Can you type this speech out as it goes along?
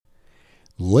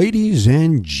Ladies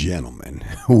and gentlemen,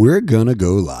 we're gonna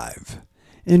go live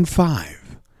in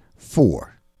 5,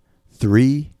 4,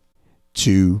 3,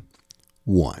 2,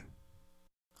 1.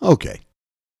 Okay,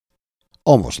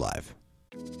 almost live.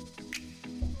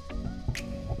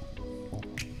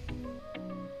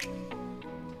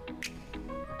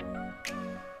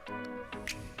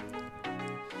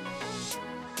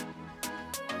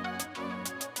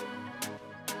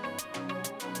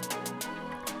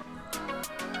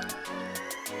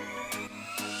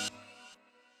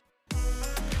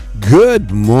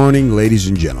 Good morning, ladies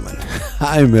and gentlemen.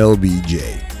 I'm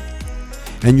LBJ,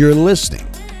 and you're listening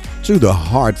to The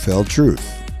Heartfelt Truth.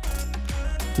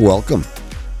 Welcome.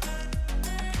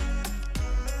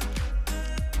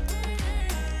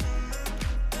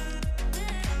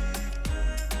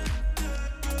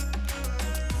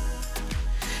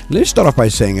 Let's start off by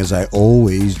saying, as I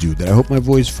always do, that I hope my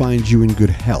voice finds you in good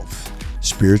health,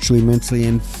 spiritually, mentally,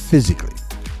 and physically.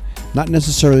 Not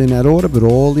necessarily in that order, but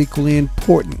all equally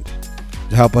important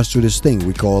to help us through this thing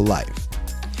we call life.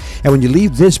 And when you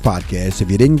leave this podcast, if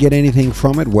you didn't get anything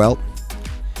from it, well,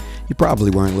 you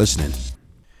probably weren't listening.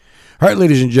 All right,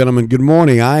 ladies and gentlemen, good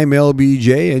morning. I'm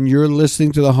LBJ, and you're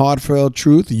listening to The Heartfelt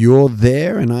Truth. You're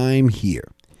there, and I'm here.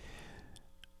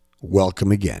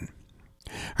 Welcome again.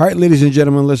 All right, ladies and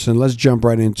gentlemen, listen, let's jump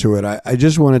right into it. I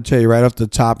just want to tell you right off the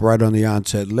top, right on the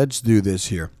onset, let's do this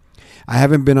here. I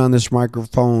haven't been on this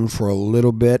microphone for a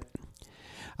little bit.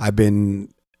 I've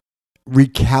been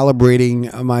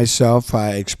recalibrating myself.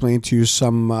 I explained to you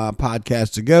some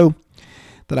podcasts ago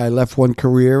that I left one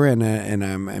career and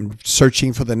I'm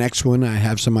searching for the next one. I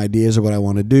have some ideas of what I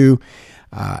want to do.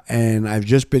 And I've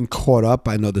just been caught up.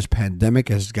 I know this pandemic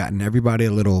has gotten everybody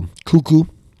a little cuckoo.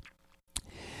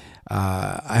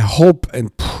 I hope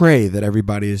and pray that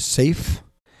everybody is safe.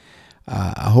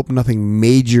 I hope nothing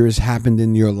major has happened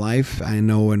in your life. I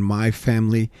know in my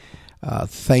family,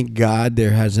 thank God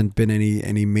there hasn't been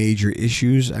any major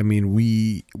issues. I mean,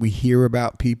 we hear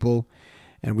about people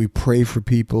and we pray for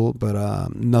people, but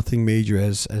nothing major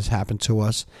has happened to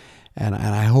us. And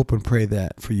I hope and pray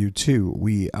that for you too.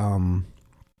 We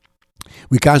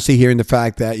constantly hearing the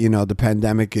fact that, the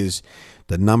pandemic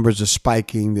the numbers are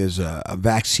spiking. There's a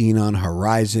vaccine on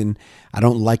horizon. I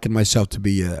don't liken myself to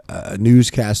be a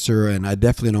newscaster, and I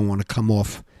definitely don't want to come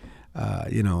off,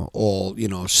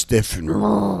 all, stiff and,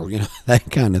 that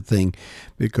kind of thing,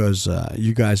 because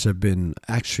you guys have been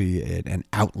actually an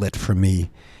outlet for me,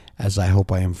 as I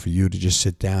hope I am for you, to just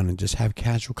sit down and just have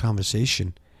casual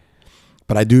conversation.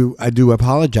 But I do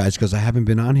apologize because I haven't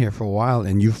been on here for a while,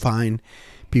 and you find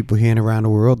people here and around the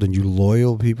world, and you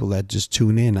loyal people that just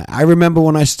tune in. I remember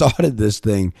when I started this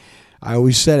thing, I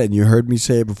always said it, and you heard me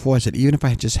say it before. I said, even if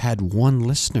I just had one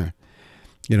listener,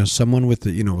 someone with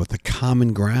the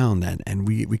common ground, and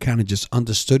we kind of just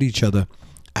understood each other,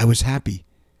 I was happy.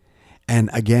 And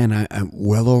again, I'm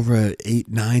well over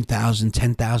 8,000, 9,000,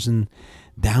 10,000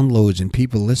 downloads and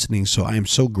people listening. So I am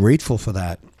so grateful for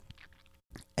that.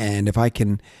 And if I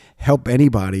can help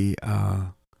anybody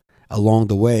along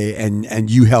the way, and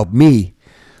you help me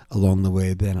along the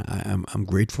way, then I'm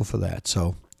grateful for that.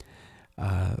 So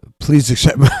please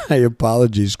accept my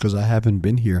apologies because I haven't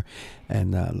been here,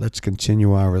 and let's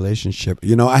continue our relationship.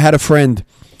 I had a friend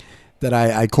that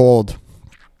I called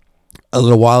a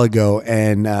little while ago,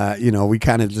 and we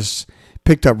kind of just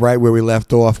picked up right where we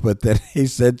left off, but then he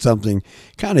said something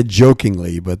kind of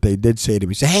jokingly, but they did say to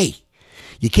me, hey,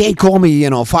 you can't call me,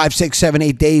 5, 6, 7,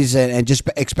 8 days and just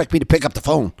expect me to pick up the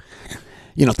phone.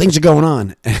 Things are going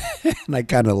on. And I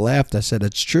kind of laughed. I said,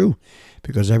 it's true,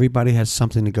 because everybody has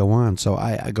something to go on. So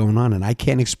I going on, and I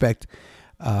can't expect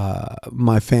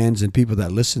my fans and people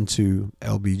that listen to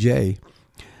LBJ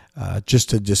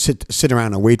just to sit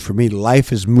around and wait for me.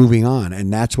 Life is moving on,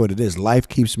 and that's what it is. Life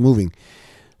keeps moving.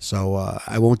 So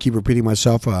I won't keep repeating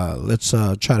myself. Let's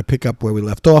try to pick up where we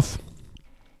left off.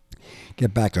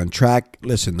 Get back on track.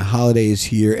 Listen, the holiday is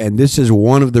here, and this is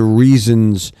one of the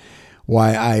reasons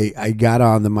why I got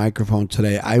on the microphone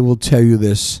today. I will tell you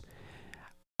this.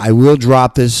 I will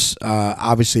drop this.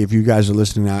 Obviously, if you guys are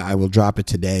listening, I will drop it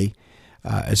today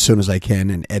as soon as I can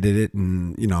and edit it,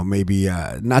 and maybe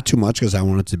not too much because I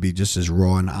want it to be just as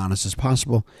raw and honest as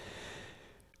possible.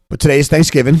 But today is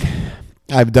Thanksgiving.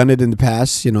 I've done it in the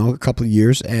past, a couple of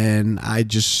years, and I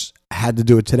just had to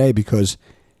do it today because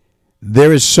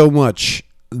there is so much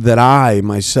that I,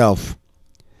 myself,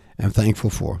 am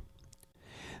thankful for.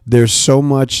 There's so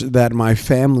much that my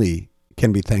family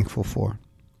can be thankful for.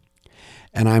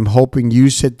 And I'm hoping you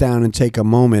sit down and take a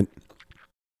moment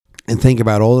and think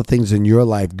about all the things in your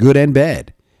life, good and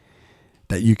bad,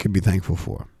 that you can be thankful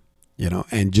for.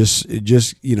 And just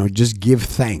give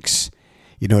thanks.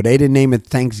 They didn't name it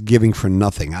Thanksgiving for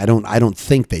nothing. I don't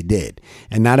think they did.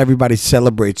 And not everybody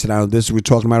celebrates it. Now, this we're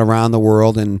talking about around the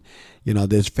world, and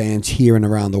there's fans here and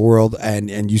around the world,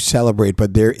 and you celebrate.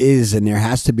 But there is, and there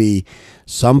has to be,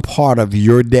 some part of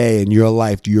your day and your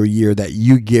life, your year, that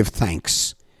you give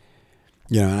thanks.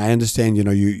 And I understand.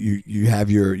 You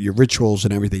have your rituals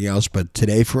and everything else, but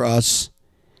today for us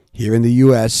here in the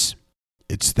U.S.,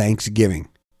 it's Thanksgiving,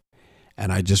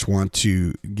 and I just want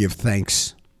to give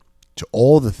thanks to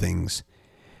all the things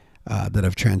that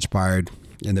have transpired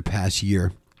in the past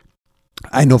year.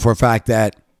 I know for a fact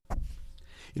that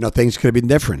things could have been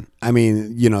different. I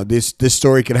mean, this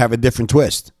story could have a different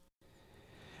twist.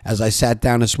 As I sat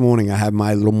down this morning, I have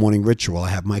my little morning ritual. I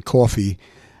have my coffee.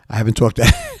 I haven't talked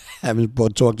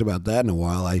about that in a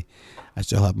while. I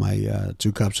still have my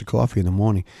 2 cups of coffee in the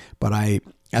morning. But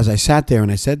as I sat there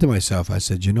and I said to myself, I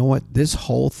said, you know what? This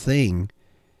whole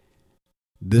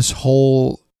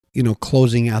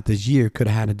closing out this year could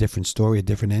have had a different story, a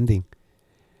different ending.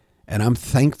 And I'm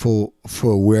thankful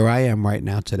for where I am right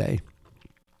now today.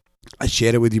 I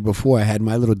shared it with you before. I had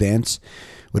my little dance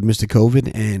with Mr.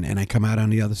 COVID, and I come out on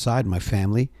the other side, my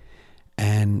family.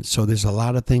 And so there's a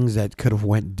lot of things that could have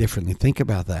went differently. Think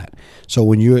about that. So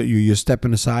when you're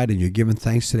stepping aside and you're giving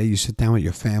thanks today, you sit down with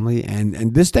your family,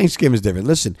 and this Thanksgiving is different.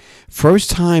 Listen, first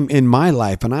time in my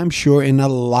life, and I'm sure in a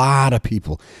lot of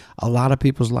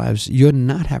people's lives, you're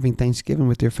not having Thanksgiving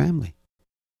with your family.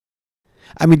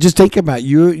 I mean, just think about it.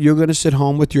 You're going to sit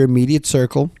home with your immediate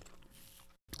circle,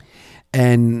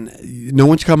 and no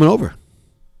one's coming over.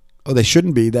 Oh, they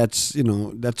shouldn't be. That's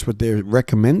what they're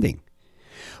recommending.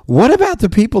 What about the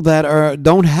people that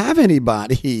don't have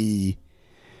anybody?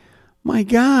 My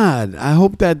God, I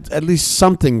hope that at least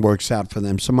something works out for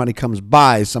them. Somebody comes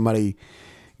by,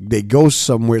 they go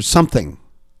somewhere, something.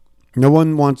 No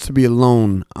one wants to be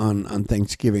alone on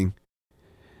Thanksgiving.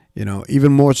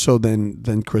 Even more so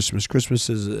than Christmas. Christmas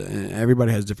is,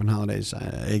 everybody has different holidays.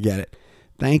 I get it.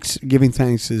 Giving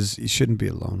thanks is, you shouldn't be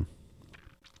alone.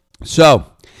 So,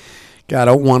 God, I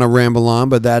don't want to ramble on,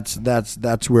 but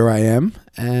that's where I am,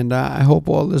 and I hope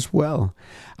all is well.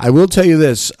 I will tell you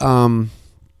this. I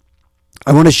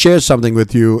want to share something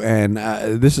with you, and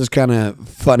this is kind of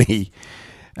funny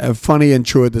and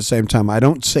true at the same time. I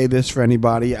don't say this for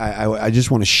anybody. I just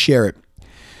want to share it.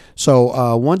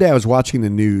 So one day I was watching the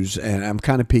news, and I'm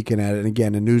kind of peeking at it. And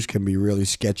again, the news can be really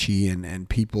sketchy and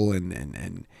people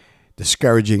and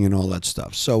discouraging and all that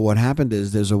stuff. So what happened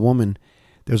is there's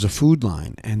a food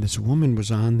line, and this woman was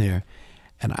on there,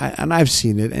 and I've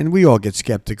seen it, and we all get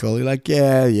skeptical. You're like,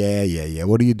 yeah.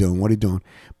 What are you doing?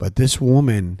 But this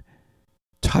woman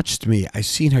touched me. I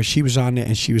seen her. She was on there,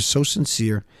 and she was so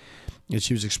sincere, and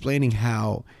she was explaining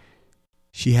how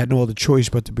she had no other choice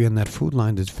but to be on that food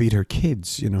line to feed her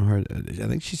kids. I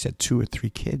think she said 2 or 3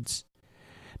 kids.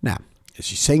 Now, is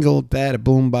she single, bad,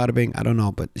 boom, bada bing? I don't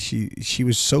know, but she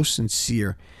was so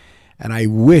sincere. And I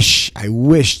wish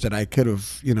that I could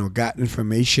have, got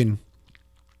information,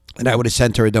 and I would have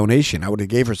sent her a donation. I would have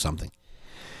gave her something.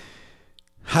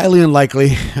 Highly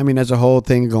unlikely. I mean, there's a whole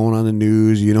thing going on in the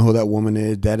news. You know who that woman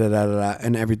is,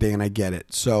 and everything, and I get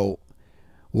it. So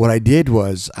what I did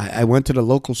was I went to the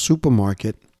local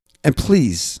supermarket, and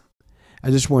please,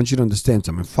 I just want you to understand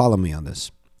something. Follow me on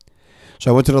this. So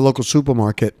I went to the local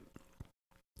supermarket,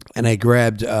 and I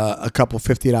grabbed a couple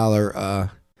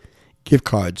 $50 gift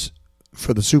cards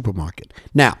for the supermarket.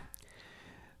 Now,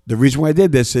 the reason why I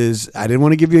did this is I didn't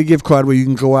want to give you a gift card where you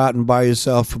can go out and buy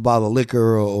yourself a bottle of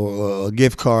liquor or a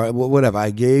gift card, whatever.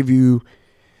 I gave you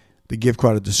the gift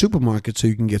card at the supermarket so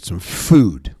you can get some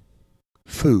food,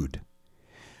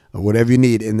 or whatever you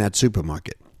need in that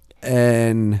supermarket.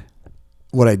 And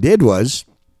what I did was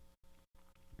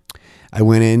I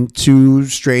went into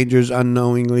strangers,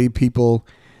 unknowingly, people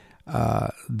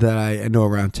that I know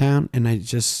around town, and I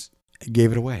just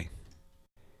gave it away.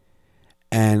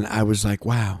 And I was like,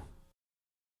 wow.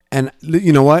 And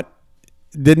you know what?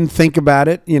 Didn't think about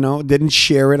it, didn't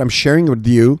share it. I'm sharing it with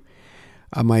you,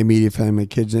 my immediate family, my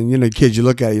kids. And, kids, you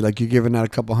look at it, like you're giving out a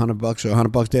couple $100 or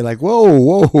 $100. They're like,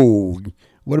 whoa,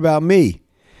 what about me?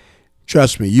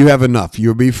 Trust me, you have enough.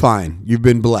 You'll be fine. You've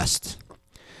been blessed.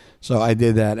 So I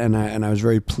did that, and I was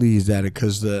very pleased at it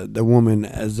because the woman,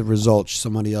 as a result,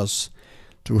 somebody else,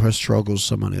 through her struggles,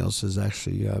 somebody else has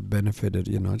actually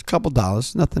benefited, a couple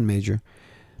dollars, nothing major.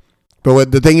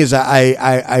 But the thing is,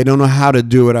 I don't know how to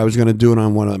do it. I was going to do it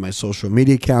on one of my social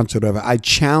media accounts or whatever. I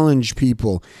challenge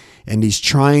people in these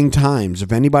trying times.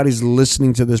 If anybody's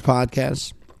listening to this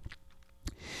podcast,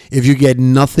 if you get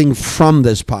nothing from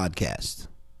this podcast,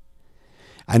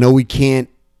 I know we can't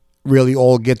really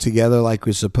all get together like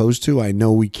we're supposed to. I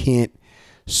know we can't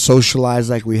socialize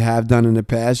like we have done in the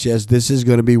past. Yes, this is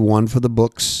going to be one for the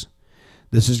books.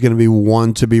 This is going to be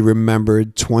one to be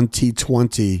remembered.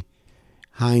 2020,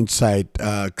 hindsight,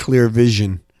 clear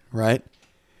vision, right?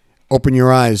 Open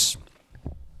your eyes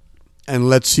and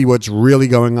let's see what's really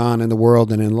going on in the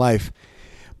world and in life.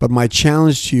 But my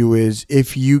challenge to you is,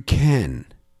 if you can,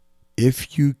 is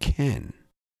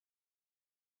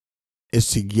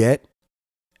to get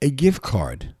a gift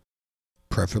card,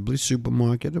 preferably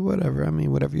supermarket or whatever. I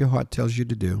mean, whatever your heart tells you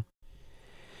to do.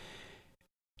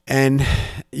 And,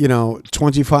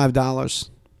 $25,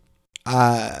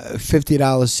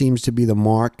 $50 seems to be the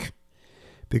mark,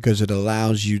 because it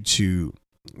allows you to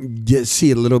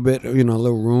see a little bit, a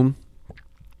little room,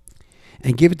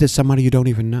 and give it to somebody you don't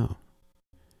even know.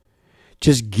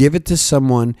 Just give it to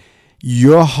someone.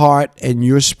 Your heart and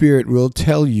your spirit will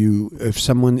tell you if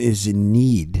someone is in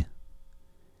need,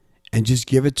 and just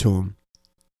give it to them.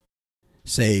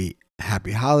 Say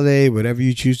happy holiday, whatever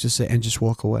you choose to say, and just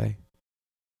walk away.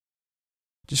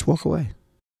 Just walk away.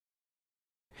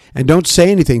 And don't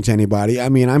say anything to anybody. I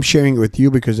mean, I'm sharing it with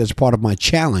you because that's part of my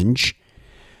challenge,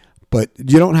 but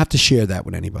you don't have to share that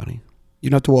with anybody. You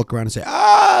don't have to walk around and say,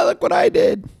 look what I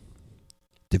did.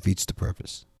 Defeats the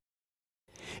purpose.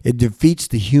 It defeats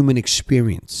the human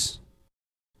experience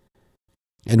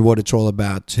and what it's all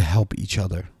about, to help each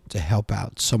other, to help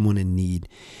out someone in need.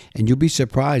 And you'll be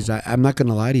surprised. I'm not going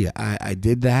to lie to you. I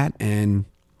did that, and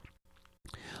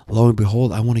lo and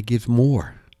behold, I want to give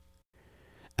more.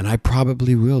 And I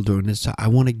probably will during this time. I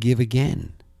want to give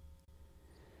again.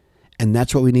 And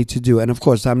that's what we need to do. And of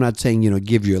course, I'm not saying,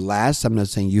 give your last. I'm not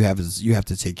saying you have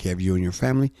to take care of you and your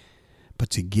family,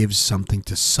 but to give something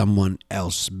to someone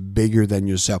else bigger than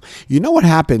yourself. You know what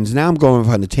happens? Now I'm going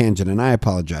on a tangent, and I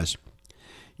apologize.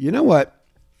 You know what?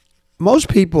 Most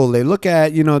people, they look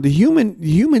at, the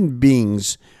human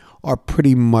beings are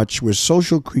pretty much, we're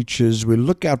social creatures. We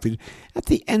look out for, at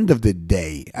the end of the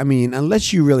day, I mean,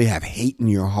 unless you really have hate in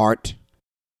your heart,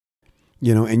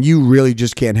 and you really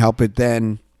just can't help it,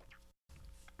 then,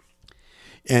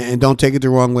 and don't take it the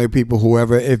wrong way, people,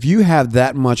 whoever, if you have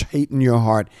that much hate in your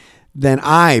heart, then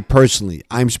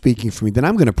I'm speaking for me, then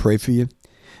I'm going to pray for you,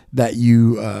 that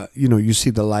you see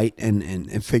the light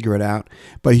and figure it out.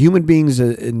 But human beings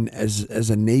as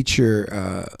a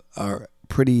nature are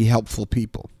pretty helpful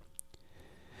people.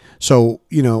 So,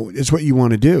 it's what you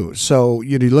want to do. So,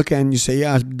 you look at it and you say,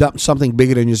 something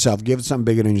bigger than yourself. Give it something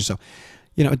bigger than yourself.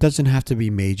 It doesn't have to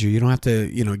be major. You don't have to,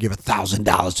 give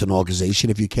 $1,000 to an organization.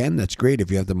 If you can, that's great.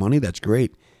 If you have the money, that's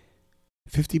great.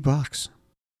 $50.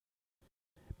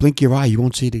 Blink your eye, you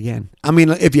won't see it again. I mean,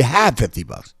 if you have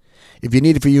 $50, if you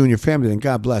need it for you and your family, then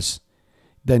God bless.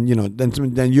 Then,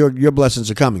 then your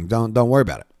blessings are coming. Don't worry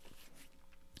about it.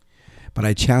 But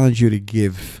I challenge you to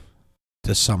give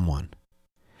to someone.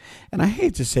 And I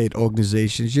hate to say it,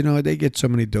 organizations, they get so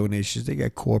many donations. They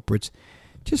got corporates.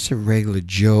 Just a regular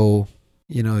Joe,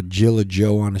 Jill or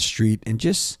Joe on the street. And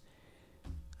just,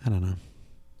 I don't know,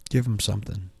 give them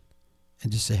something.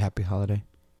 And just say happy holiday.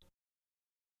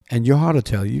 And your heart will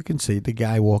tell you. You can see the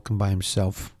guy walking by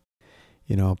himself,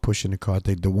 pushing the cart.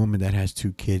 The woman that has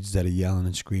 2 kids that are yelling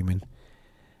and screaming.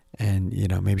 And,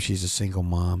 maybe she's a single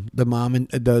mom. The mom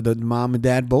and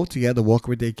dad both together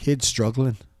walking with their kids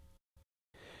struggling.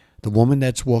 The woman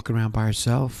that's walking around by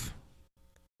herself.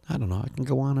 I don't know. I can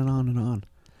go on and on and on.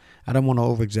 I don't want to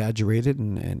over-exaggerate it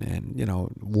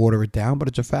and water it down, but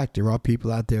it's a fact. There are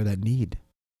people out there that need.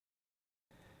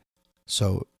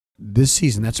 So this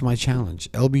season, that's my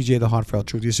challenge. LBJ, the Heartfelt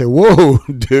Truth. You say, whoa,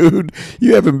 dude,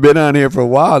 you haven't been on here for a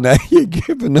while now. You're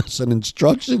giving us some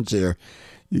instructions here.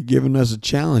 You're giving us a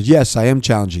challenge. Yes, I am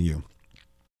challenging you.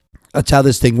 That's how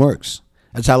this thing works.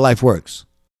 That's how life works.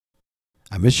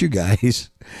 I miss you guys.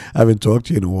 I haven't talked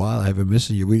to you in a while. I haven't missed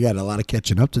you. We got a lot of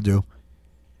catching up to do.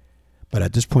 But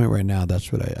at this point right now,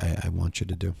 that's what I want you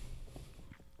to do.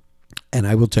 And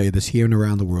I will tell you this, here and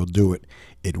around the world, do it.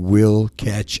 It will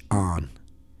catch on.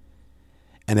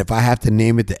 And if I have to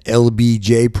name it the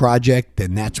LBJ Project,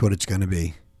 then that's what it's going to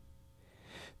be.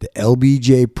 The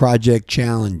LBJ Project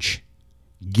Challenge.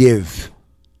 Give.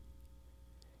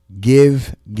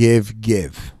 Give, give,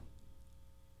 give.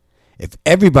 If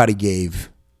everybody gave,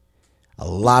 a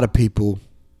lot of people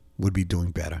would be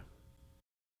doing better.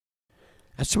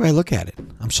 That's the way I look at it.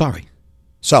 I'm sorry.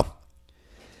 So,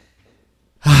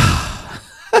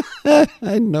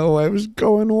 I know I was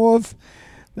going off.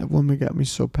 That woman got me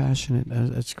so passionate.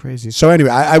 That's crazy. So anyway,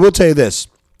 I will tell you this.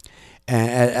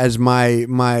 As my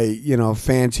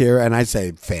fans here, and I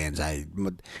say fans,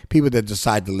 people that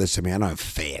decide to listen to me. I don't have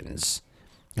fans.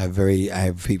 I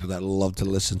have people that love to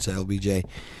listen to LBJ.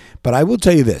 But I will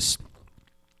tell you this.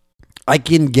 I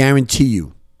can guarantee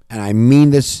you And I mean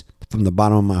this from the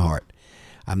bottom of my heart.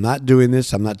 I'm not doing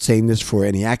this. I'm not saying this for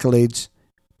any accolades,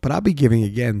 but I'll be giving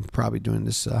again probably during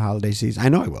this holiday season. I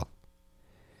know I will.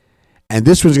 And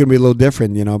this one's going to be a little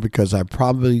different, because I'm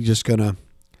probably just I'm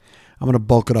going to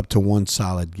bulk it up to one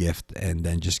solid gift and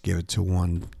then just give it to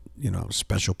one,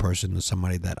 special person, to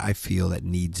somebody that I feel that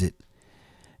needs it.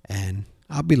 And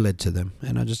I'll be led to them.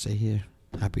 And I'll just say, here,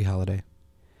 happy holiday.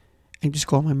 And just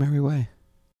go on my merry way.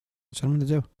 That's what I'm going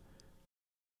to do.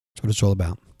 That's what it's all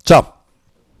about. So,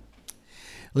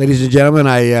 ladies and gentlemen,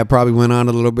 I probably went on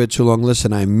a little bit too long.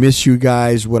 Listen, I miss you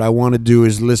guys. What I want to do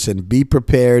is listen, be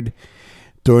prepared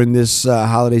during this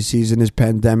holiday season, this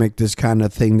pandemic, this kind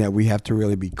of thing that we have to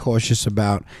really be cautious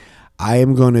about. I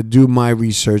am going to do my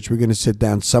research. We're going to sit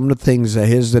down. Some of the things,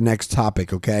 here's the next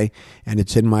topic, okay? And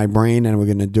it's in my brain, and we're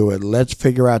going to do it. Let's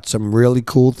figure out some really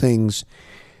cool things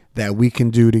that we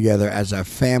can do together as a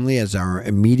family, as our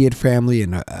immediate family,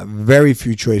 and a very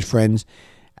few choice friends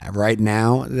right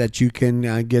now that you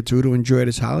can get through to enjoy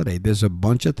this holiday. There's a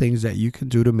bunch of things that you can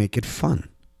do to make it fun.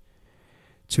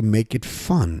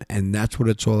 And that's what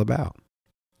it's all about.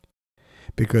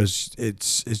 Because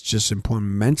it's just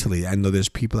important mentally. I know there's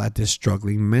people out there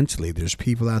struggling mentally. There's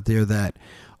people out there that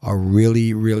are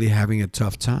really, really having a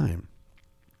tough time.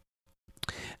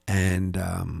 And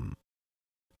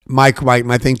my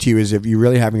thing to you is, if you're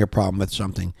really having a problem with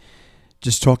something,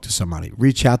 just talk to somebody.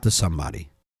 Reach out to somebody.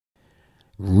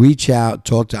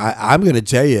 I'm going to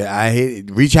tell you,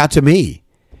 reach out to me.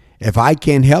 If I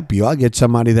can't help you, I'll get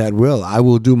somebody that will. I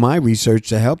will do my research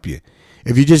to help you.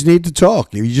 If you just need to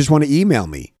talk, if you just want to email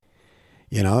me,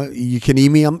 you can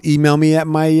email me at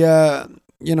my,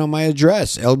 my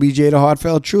address,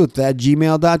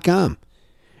 lbjtheheartfelttruth@gmail.com.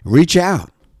 Reach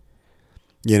out.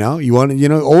 You want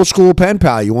to, old school pen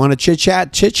pal. You want to chit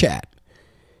chat.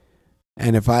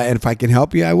 And if I can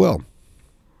help you, I will.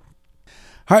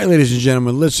 All right, ladies and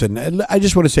gentlemen, listen, I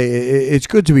just want to say it's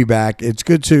good to be back. It's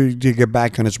good to get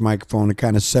back on this microphone and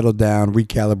kind of settle down,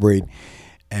 recalibrate,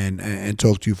 and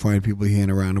talk to you fine people here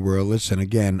and around the world. Listen,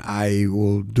 again, I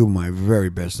will do my very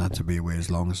best not to be away as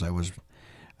long as I was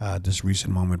this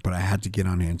recent moment, but I had to get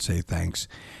on here and say thanks.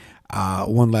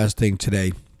 One last thing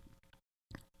today.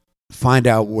 Find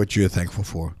out what you're thankful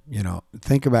for.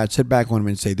 Think about it. Sit back one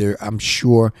minute and say, I'm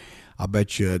sure, I'll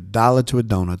bet you $1 to a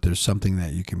donut, there's something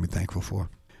that you can be thankful for.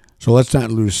 So let's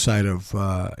not lose sight of,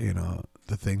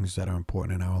 the things that are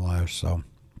important in our lives. So,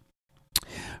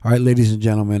 all right, ladies and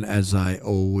gentlemen, as I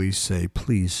always say,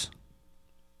 please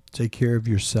take care of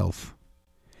yourself.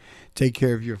 Take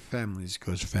care of your families,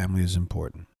 because family is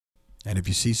important. And if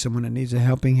you see someone that needs a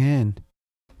helping hand,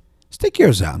 stick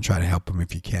yours out and try to help them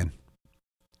if you can.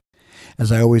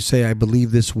 As I always say, I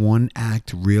believe this one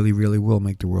act really, really will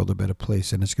make the world a better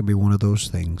place. And it's going to be one of those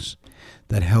things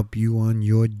that help you on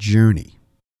your journey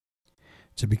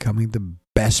to becoming the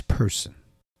best person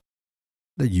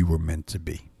that you were meant to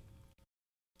be.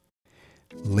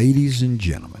 Ladies and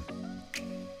gentlemen,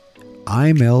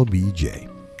 I'm LBJ.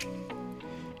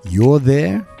 You're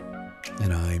there,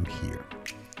 and I'm here.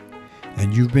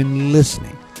 And you've been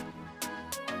listening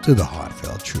to The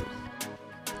Heartfelt Truth.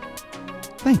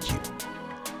 Thank you.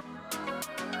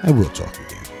 I will talk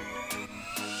again.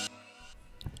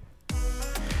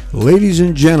 Ladies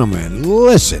and gentlemen,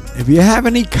 listen, if you have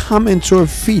any comments or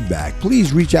feedback,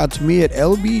 please reach out to me at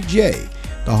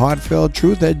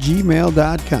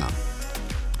lbjtheheartfelttruth@gmail.com.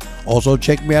 Also,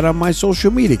 check me out on my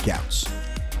social media accounts,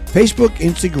 Facebook,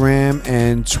 Instagram,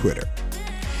 and Twitter.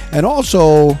 And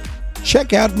also,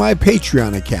 check out my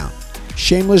Patreon account.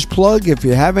 Shameless plug, if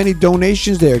you have any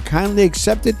donations, they are kindly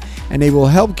accepted and they will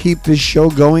help keep this show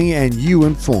going and you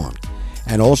informed.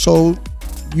 And also,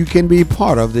 you can be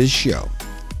part of this show.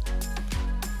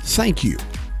 Thank you.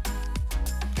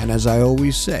 And as I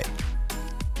always say,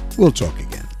 we'll talk